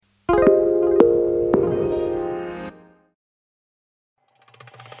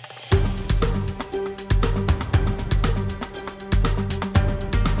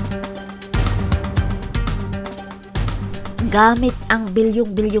Gamit ang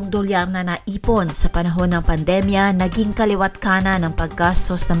bilyong-bilyong dolyar na naipon sa panahon ng pandemya, naging kaliwat kanan ng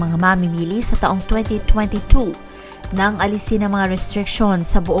paggastos ng mga mamimili sa taong 2022 nang alisin ang mga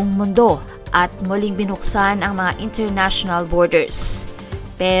restrictions sa buong mundo at muling binuksan ang mga international borders.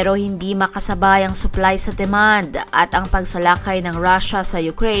 Pero hindi makasabay ang supply sa demand at ang pagsalakay ng Russia sa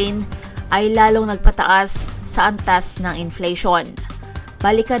Ukraine ay lalong nagpataas sa antas ng inflation.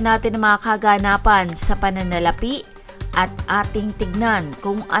 Balikan natin ang mga kaganapan sa pananalapi at ating tignan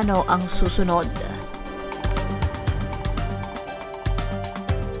kung ano ang susunod.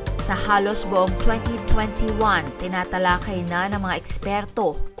 Sa halos buong 2021, tinatalakay na ng mga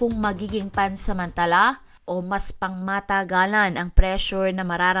eksperto kung magiging pansamantala o mas pangmatagalan ang pressure na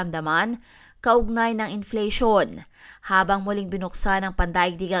mararamdaman kaugnay ng inflation habang muling binuksan ang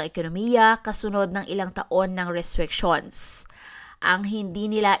pandaigdigang ekonomiya kasunod ng ilang taon ng restrictions. Ang hindi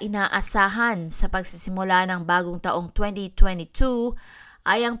nila inaasahan sa pagsisimula ng bagong taong 2022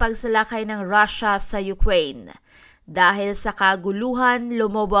 ay ang pagsalakay ng Russia sa Ukraine. Dahil sa kaguluhan,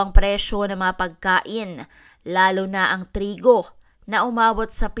 lumobo ang presyo ng mga pagkain, lalo na ang trigo, na umabot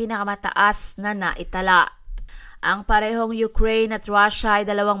sa pinakamataas na naitala. Ang parehong Ukraine at Russia ay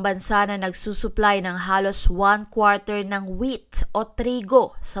dalawang bansa na nagsusupply ng halos 1/4 ng wheat o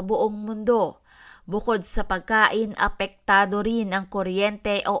trigo sa buong mundo. Bukod sa pagkain, apektado rin ang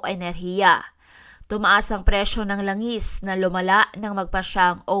kuryente o enerhiya. Tumaas ang presyo ng langis na lumala nang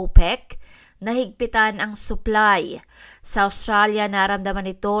magpasyang OPEC na higpitan ang supply. Sa Australia, naramdaman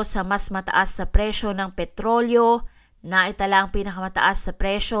ito sa mas mataas na presyo ng petrolyo na itala ang pinakamataas sa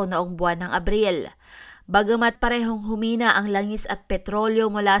presyo noong buwan ng Abril. Bagamat parehong humina ang langis at petrolyo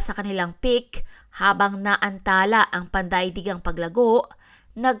mula sa kanilang peak habang naantala ang pandaigdigang paglago,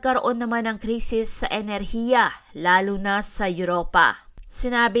 nagkaroon naman ng krisis sa enerhiya, lalo na sa Europa.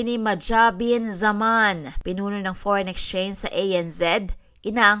 Sinabi ni Majabin Zaman, pinuno ng foreign exchange sa ANZ,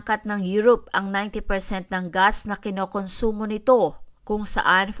 inaangkat ng Europe ang 90% ng gas na kinokonsumo nito, kung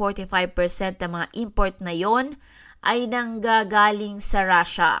saan 45% ng mga import na yon ay nanggagaling sa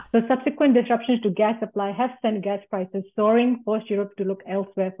Russia. So subsequent disruptions to gas supply have sent gas prices soaring, forced Europe to look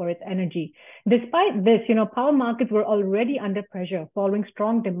elsewhere for its energy. Despite this, power markets were already under pressure following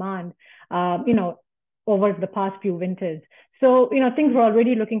strong demand, over the past few winters. So, things were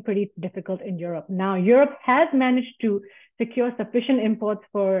already looking pretty difficult in Europe. Now, Europe has managed to secure sufficient imports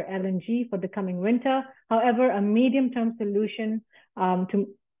for LNG for the coming winter. However, a medium-term solution to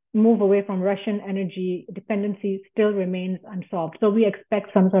move away from Russian energy dependency still remains unsolved. So we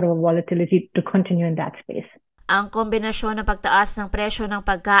expect some sort of volatility to continue in that space. Ang kombinasyon ng pagtaas ng presyo ng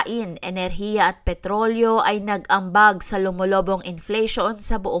pagkain, enerhiya at petrolyo ay nag-ambag sa lumulobong inflation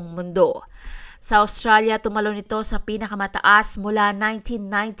sa buong mundo. Sa Australia, tumalon ito sa pinakamataas mula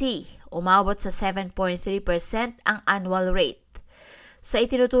 1990, umabot sa 7.3% ang annual rate. Sa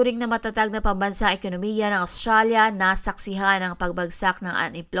itinuturing na matatag na pambansang ekonomiya ng Australia, nasaksihan ang pagbagsak ng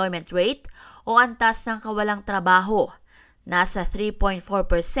unemployment rate o antas ng kawalang trabaho. Nasa 3.4%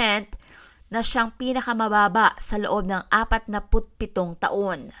 na siyang pinakamababa sa loob ng 47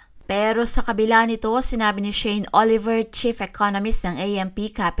 taon. Pero sa kabila nito, sinabi ni Shane Oliver, Chief Economist ng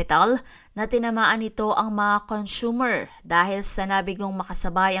AMP Capital, na tinamaan nito ang mga consumer dahil sa nabigong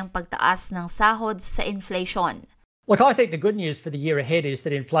makasabay ang pagtaas ng sahod sa inflation. Look, I think the good news for the year ahead is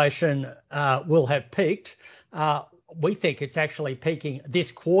that inflation will have peaked. We think it's actually peaking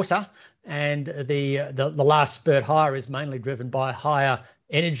this quarter, and the last spurt higher is mainly driven by higher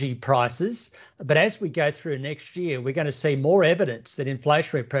energy prices. But as we go through next year, we're going to see more evidence that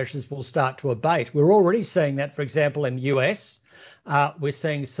inflationary pressures will start to abate. We're already seeing that, for example, in the US. We're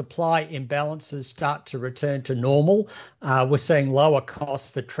seeing supply imbalances start to return to normal. We're seeing lower costs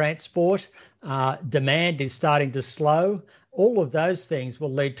for transport. Demand is starting to slow. All of those things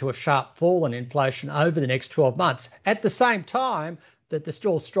will lead to a sharp fall in inflation over the next 12 months. At the same time, that the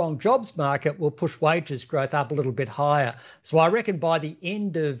still strong jobs market will push wages growth up a little bit higher. So I reckon by the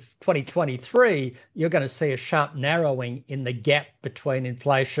end of 2023, you're going to see a sharp narrowing in the gap between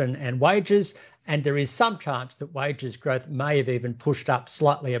inflation and wages. And there is some chance that wages growth may have even pushed up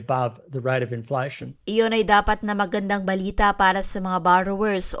slightly above the rate of inflation. Iyon ay dapat na magandang balita para sa mga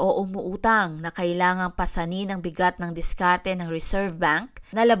borrowers o umuutang na kailangang pasanin ang bigat ng diskarte ng Reserve Bank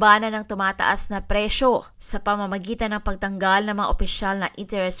na labanan ng tumataas na presyo sa pamamagitan ng pagtanggal ng mga opisyal na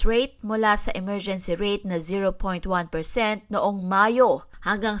interest rate mula sa emergency rate na 0.1% noong Mayo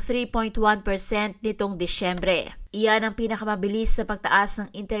hanggang 3.1% nitong Disyembre. Iyan ang pinakamabilis na pagtaas ng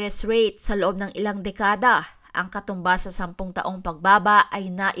interest rate sa loob ng ilang dekada. Ang katumbas sa 10 taong pagbaba ay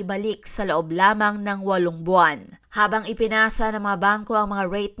naibalik sa loob lamang ng 8 buwan. Habang ipinasa ng mga bangko ang mga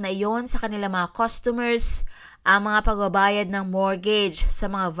rate na iyon sa kanilang mga customers, Ang mga pagbabayad ng mortgage sa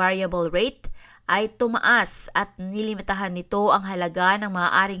mga variable rate ay tumaas at nilimitahan nito ang halaga ng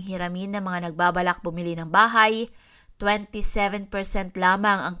maaaring hiramin ng mga nagbabalak bumili ng bahay. 27%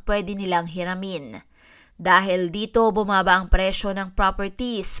 lamang ang pwede nilang hiramin. Dahil dito, bumaba ang presyo ng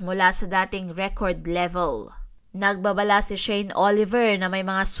properties mula sa dating record level. Nagbabala si Shane Oliver na may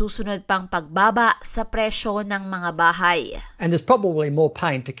mga susunod pang pagbaba sa presyo ng mga bahay. And there's probably more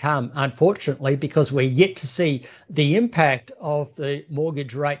pain to come, unfortunately, because we're yet to see the impact of the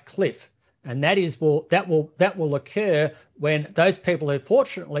mortgage rate cliff. And that will occur when those people who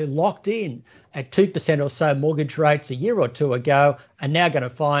fortunately locked in at 2% or so mortgage rates a year or two ago are now going to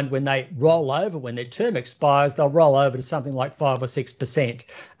find when they roll over, when their term expires, they'll roll over to something like 5 or 6%.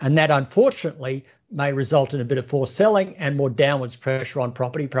 And that unfortunately may result in a bit of forced selling and more downwards pressure on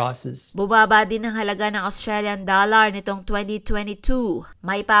property prices. Bumaba din ang halaga ng Australian dollar nitong 2022.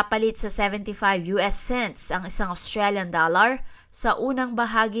 May papalit sa 75 US cents ang isang Australian dollar sa unang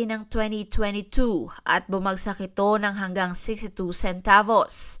bahagi ng 2022 at bumagsak ito ng hanggang 62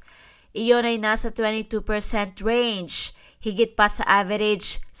 centavos. Iyon ay nasa 22% range, higit pa sa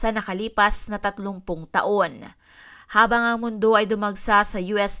average sa nakalipas na 30 taon. Habang ang mundo ay dumagsa sa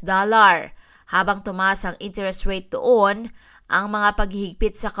US dollar, habang tumaas ang interest rate doon, ang mga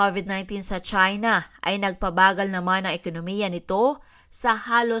paghihigpit sa COVID-19 sa China ay nagpabagal naman ang ekonomiya nito sa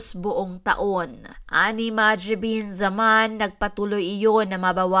halos buong taon. Ani Maji bin Zaman, nagpatuloy iyon na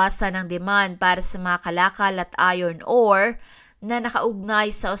mabawasan ang demand para sa mga kalakal at iron ore na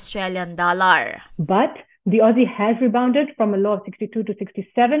nakaugnay sa Australian dollar. But the Aussie has rebounded from a low of 62 to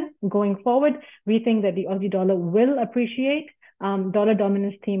 67. Going forward, we think that the Aussie dollar will appreciate. Dollar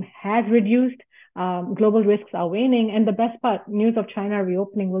dominance theme has reduced. Global risks are waning, and the best part, news of China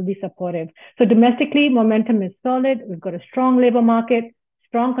reopening will be supportive. So domestically, momentum is solid. We've got a strong labor market,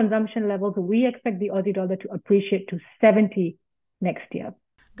 strong consumption levels. We expect the Aussie dollar to appreciate to 70 next year.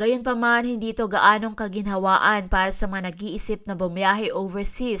 Gayunpaman, hindi ito gaanong kaginhawaan para sa mga nag-iisip na bumiyahe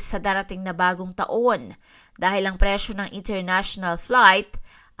overseas sa darating na bagong taon dahil ang presyo ng international flight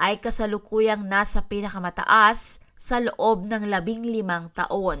ay kasalukuyang nasa pinakamataas sa loob ng 15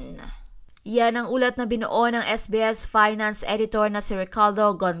 taon. Yan ang ulat na binuo ng SBS Finance Editor na si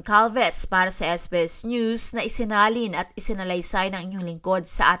Ricardo Goncalves para sa SBS News na isinalin at isinalaysay ng inyong lingkod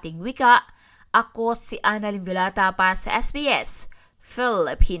sa ating wika. Ako si Annalyn Vilata para sa SBS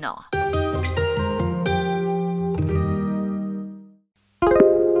Filipino.